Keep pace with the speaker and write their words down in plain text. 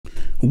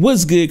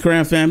What's good,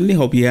 Crown family?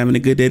 Hope you're having a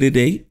good day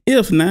today.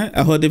 If not,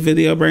 I hope the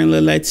video bring a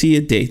little light to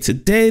your day.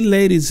 Today,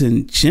 ladies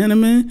and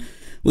gentlemen,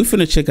 we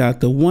finna check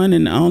out the one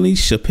and only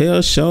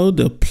Chappelle show,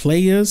 The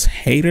Players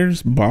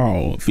Haters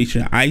Ball,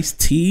 featuring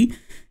Ice-T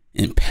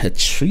and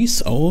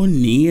Patrice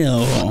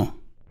O'Neal.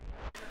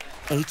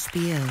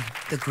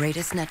 HBO, the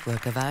greatest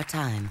network of our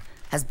time,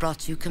 has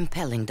brought you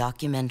compelling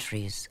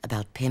documentaries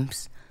about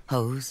pimps,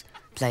 hoes,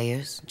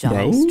 players,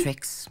 jobs,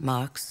 tricks,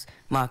 marks,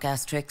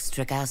 mark-ass tricks,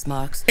 trick-ass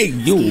marks,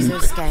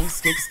 skeezers,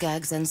 skanks,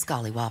 skig-skags, and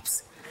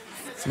scollywops.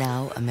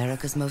 Now,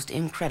 America's most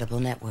incredible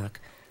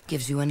network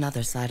gives you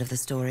another side of the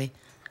story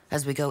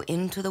as we go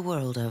into the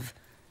world of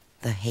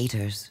the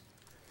haters.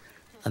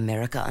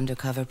 America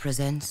Undercover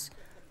presents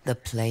The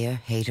Player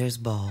Haters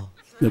Ball.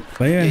 The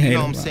Player Haters Ball. You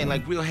know what I'm saying?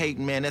 Like, real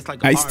hating, man, that's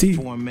like an art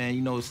form, man. You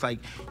know, it's like,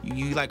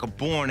 you like a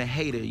born a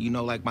hater, you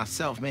know, like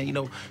myself, man. You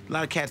know, a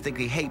lot of cats think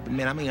they hate, but,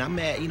 man, I mean, I'm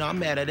mad, you know, I'm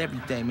mad at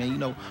everything, man. You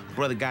know,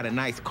 brother got a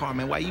nice car,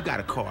 man. Why you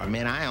got a car,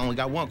 man? I only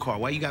got one car.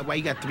 Why you got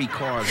 3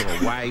 cars or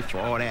a wife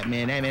or all that,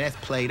 man? That's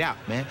played out,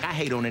 man. I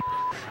hate on it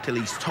till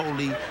he's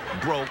totally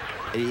broke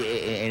and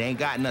ain't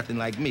got nothing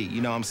like me,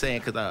 you know what I'm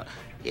saying? Because,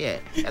 yeah,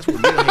 that's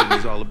what real hating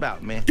is all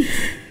about, man.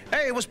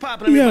 Hey, what's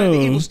poppin', everybody?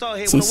 The Evil Star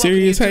here. Some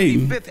serious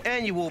hating. The 5th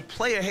annual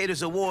Player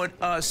Haters Award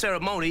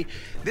ceremony.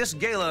 This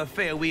gala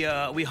affair, we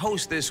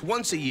host this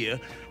once a year.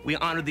 We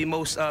honor the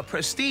most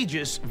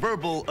prestigious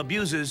verbal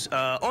abusers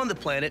on the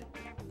planet.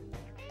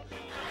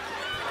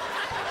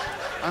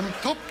 I'm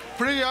top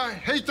player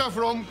hater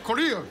from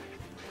Korea.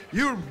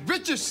 You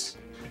bitches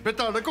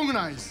better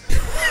recognize.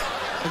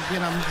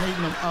 Again, I'm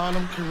hating on all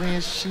them Korean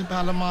sheep,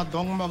 halama,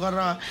 dong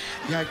magara,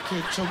 ya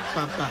ketchup,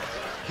 papa.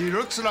 He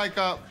looks like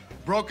a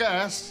broke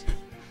ass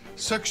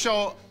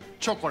sexual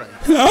chocolate.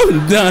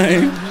 I'm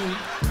dying.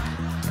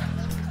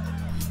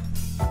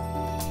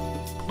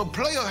 The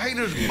Player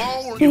Haters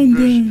Ball gives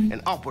us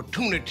an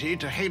opportunity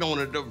to hate on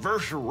a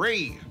diverse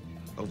array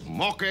of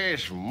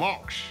mock-ass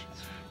marks,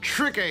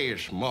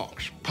 trick-ass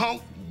marks,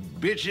 punk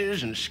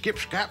bitches and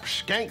skip-scap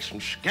skanks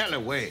and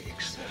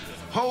scallywags,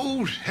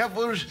 hoes,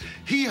 heifers,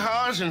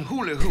 hee-haws, and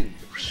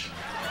hula-hoops.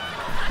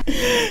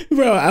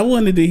 Bro, I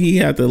wondered did he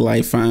have to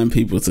like find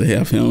people to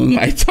help him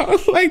like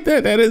talk like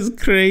that. That is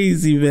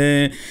crazy,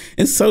 man.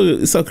 It's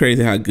so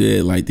crazy how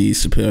good like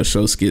these Chappelle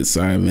show skits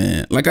are,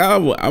 man. Like I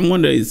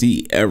wonder is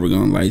he ever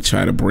gonna like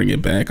try to bring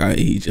it back, or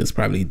he just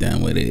probably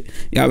done with it.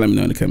 Y'all let me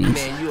know in the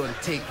comments. Man, you ought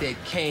to take that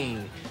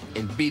cane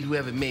and beat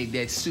whoever made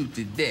that suit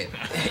to death.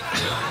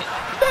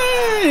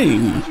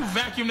 Dang! You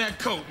vacuum that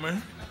coat,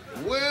 man.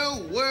 Well.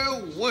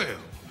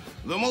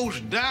 The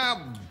most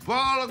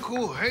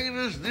diabolical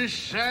haters this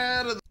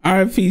side of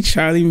R.I.P.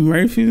 Charlie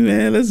Murphy,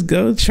 man. Let's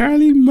go,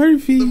 Charlie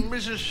Murphy. the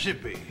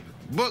Mississippi.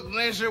 Buck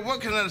Nasser,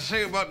 what can I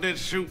say about that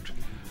suit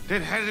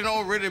that hasn't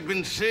already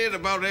been said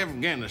about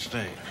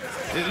Afghanistan?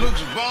 It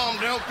looks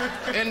bombed out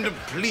and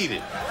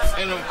depleted.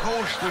 And of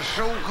course, the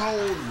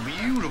so-called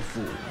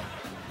beautiful.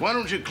 Why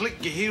don't you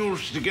click your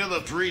heels together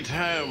 3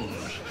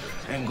 times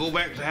and go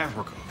back to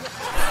Africa?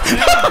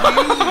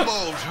 Now,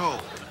 ball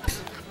talk.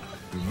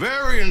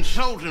 Very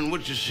insulting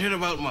what you said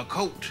about my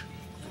coat.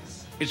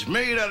 It's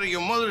made out of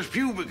your mother's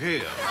pubic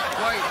hair.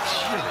 Quite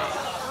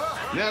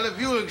chilly. Now, if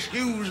you'll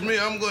excuse me,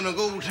 I'm gonna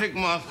go take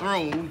my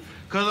throne,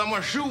 because I'm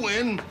a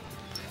shoo-in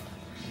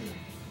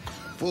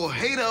for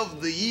Hater of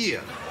the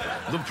Year.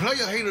 The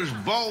Player Haters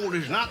Ball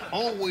is not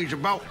always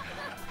about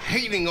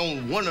hating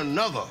on one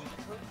another.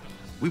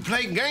 We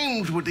play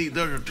games with each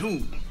other,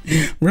 too.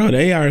 Bro,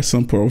 they are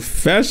some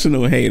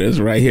professional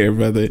haters right here,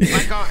 brother.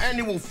 Like our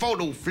annual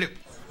photo flip.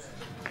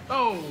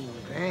 Oh,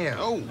 Damn.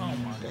 Oh,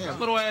 damn.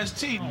 Little ass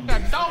teeth. You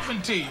got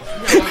dolphin teeth.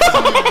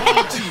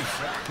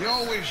 He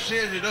always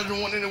says he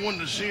doesn't want anyone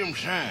to see him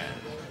shine.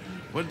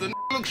 But the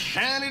looks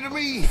shiny to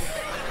me.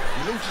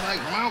 He looks like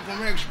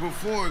Malcolm X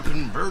before he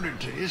converted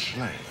to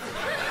Islam.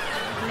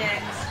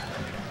 Next.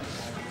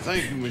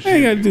 Thank you, Mr. I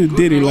ain't gotta do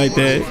Diddy like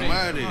that.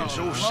 Almighty.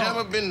 So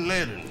Osama bin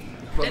Laden.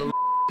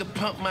 To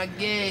pump my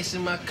gas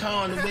in my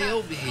car on the way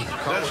over here.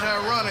 That's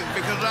ironic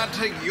because I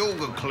take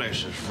yoga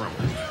classes from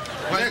him.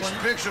 Next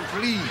picture,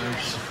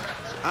 please.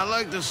 I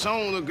like the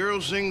song the girl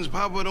sings,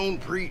 Papa Don't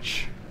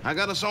Preach. I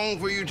got a song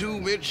for you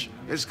too, bitch.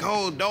 It's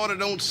called Daughter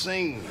Don't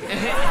Sing.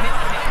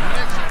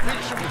 Next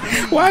picture,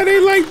 please. Why they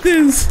like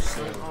this?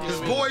 His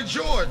boy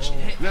George.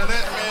 Now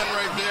that man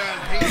right there, I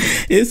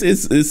hate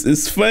him.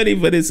 It's funny,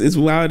 but it's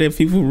wild that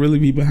people really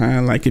be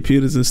behind like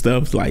computers and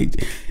stuff,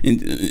 like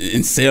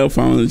and cell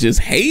phones, just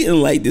hating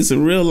like this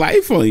in real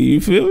life on you.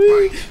 You feel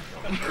me?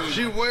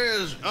 She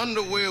wears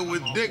underwear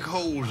with dick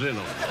holes in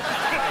them.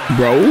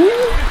 Bro.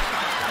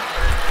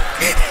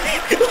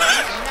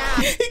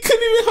 He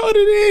couldn't even hold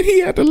it in. He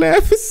had to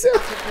laugh himself.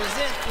 To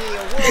present the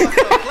award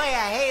for Player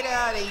Hater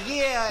of the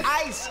Year,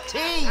 Ice-T.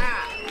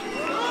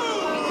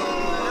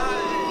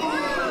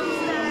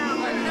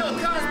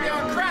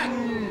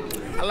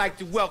 I'd like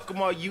to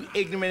welcome all you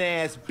ignorant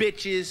ass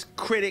bitches,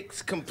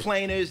 critics,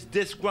 complainers,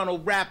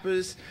 disgruntled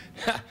rappers,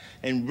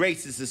 and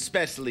racists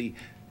especially,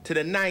 to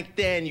the 9th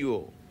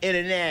annual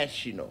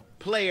International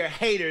Player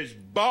Haters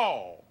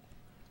Ball.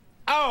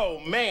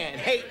 Oh man,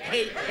 hey.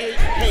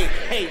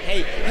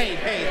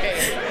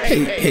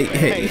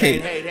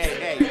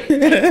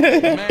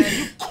 Man,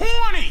 you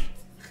corny.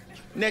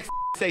 Next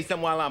say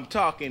something while I'm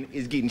talking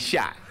is getting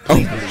shot.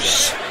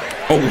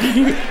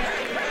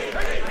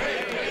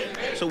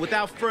 So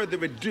without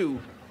further ado,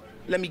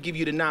 let me give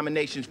you the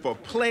nominations for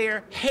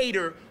Player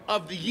Hater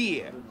of the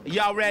Year.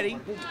 Y'all ready?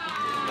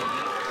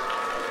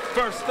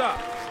 First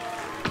up,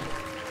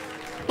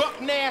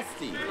 Buck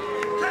Nasty.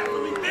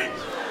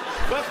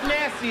 Buck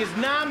Nasty is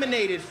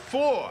nominated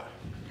for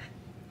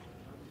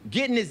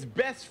getting his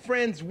best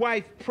friend's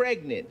wife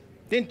pregnant,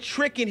 then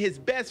tricking his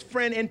best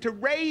friend into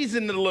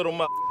raising the little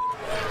mother.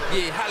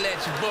 Yeah, holla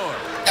at your boy.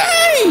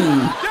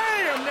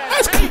 Damn,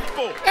 that's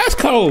hateful. That's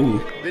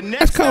cold. The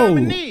next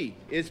nominee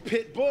is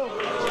Pitbull.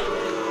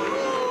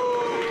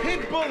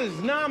 Pitbull is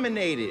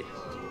nominated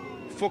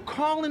for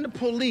calling the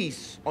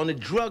police on the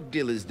drug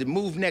dealers that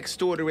moved next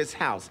door to his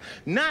house.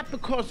 Not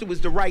because it was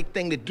the right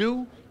thing to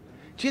do,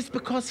 just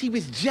because he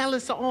was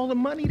jealous of all the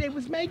money they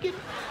was making.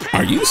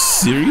 Are you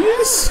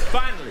serious?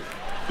 Finally,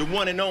 the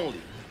one and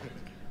only,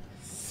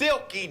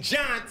 Silky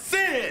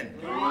Johnson.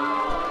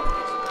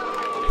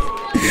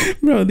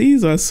 Bro,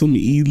 these are some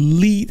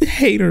elite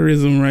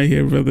haterism right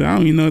here, brother. I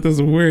don't even know if that's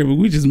a word, but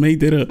we just made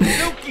that up.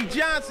 Silky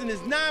Johnson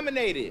is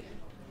nominated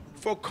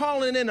for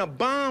calling in a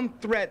bomb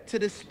threat to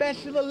the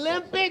Special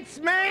Olympics,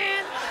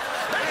 man.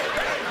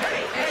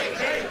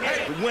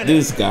 The winner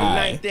This of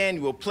guy. the 9th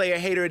Annual Player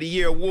Hater of the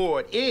Year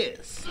Award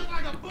is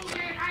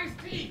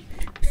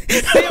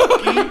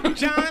Silky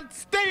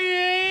Johnson.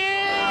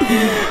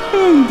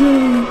 I'm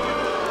done.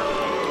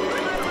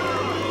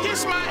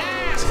 Kiss my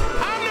ass.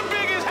 I'm the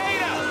biggest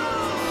hater.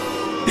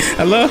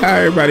 I love how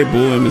everybody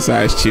booing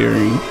besides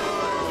cheering.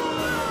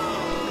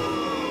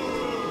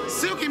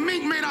 Silky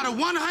mink made out of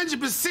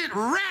 100%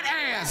 rat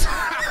ass.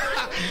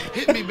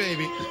 Hit me,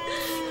 baby.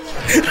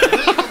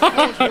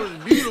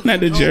 Not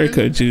the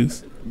Jericho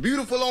juice.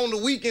 Beautiful on the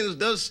weekends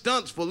does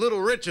stunts for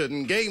Little Richard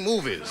in gay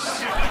movies.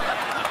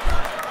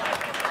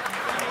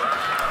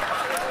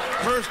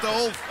 First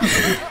off,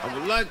 I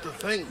would like to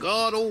thank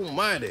God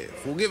Almighty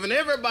for giving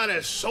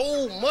everybody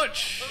so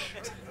much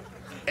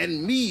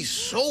and me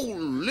so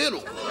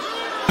little.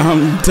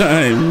 I'm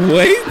done.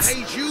 Wait. I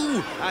hate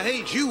you. I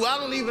hate you. I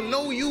don't even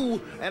know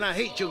you, and I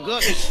hate your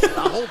guts.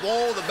 I hope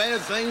all the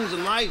bad things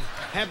in life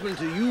happen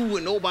to you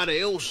and nobody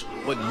else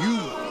but you.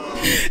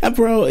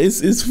 Bro,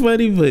 it's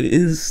funny, but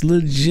it's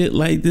legit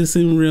like this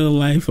in real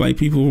life. Like,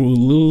 people will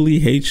literally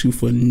hate you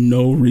for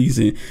no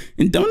reason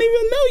and don't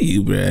even know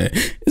you, bruh.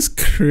 It's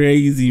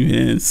crazy,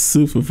 man.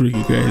 Super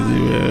freaking crazy,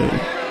 man.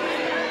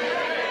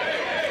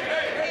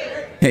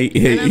 Hey.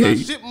 I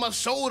sip my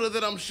soda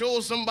that I'm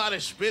sure somebody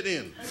spit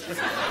in.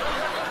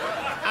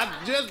 I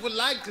just would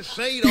like to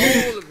say to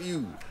all of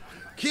you,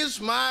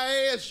 kiss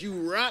my ass, you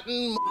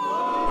rotten.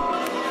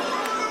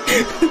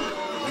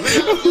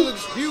 Now, if you'll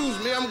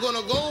excuse me, I'm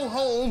gonna go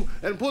home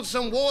and put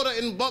some water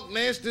in Buck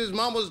Nasty's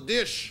mama's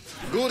dish.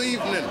 Good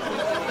evening.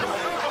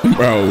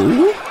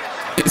 Bro,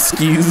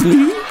 excuse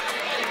me?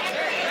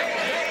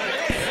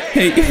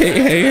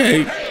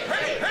 Hey.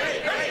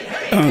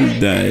 I'm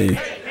done.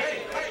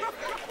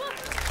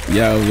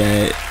 Yo,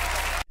 man.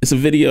 It's a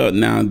video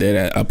now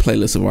that a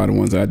playlist of all the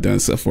ones I've done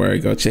so far.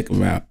 Go check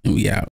them out, and we out.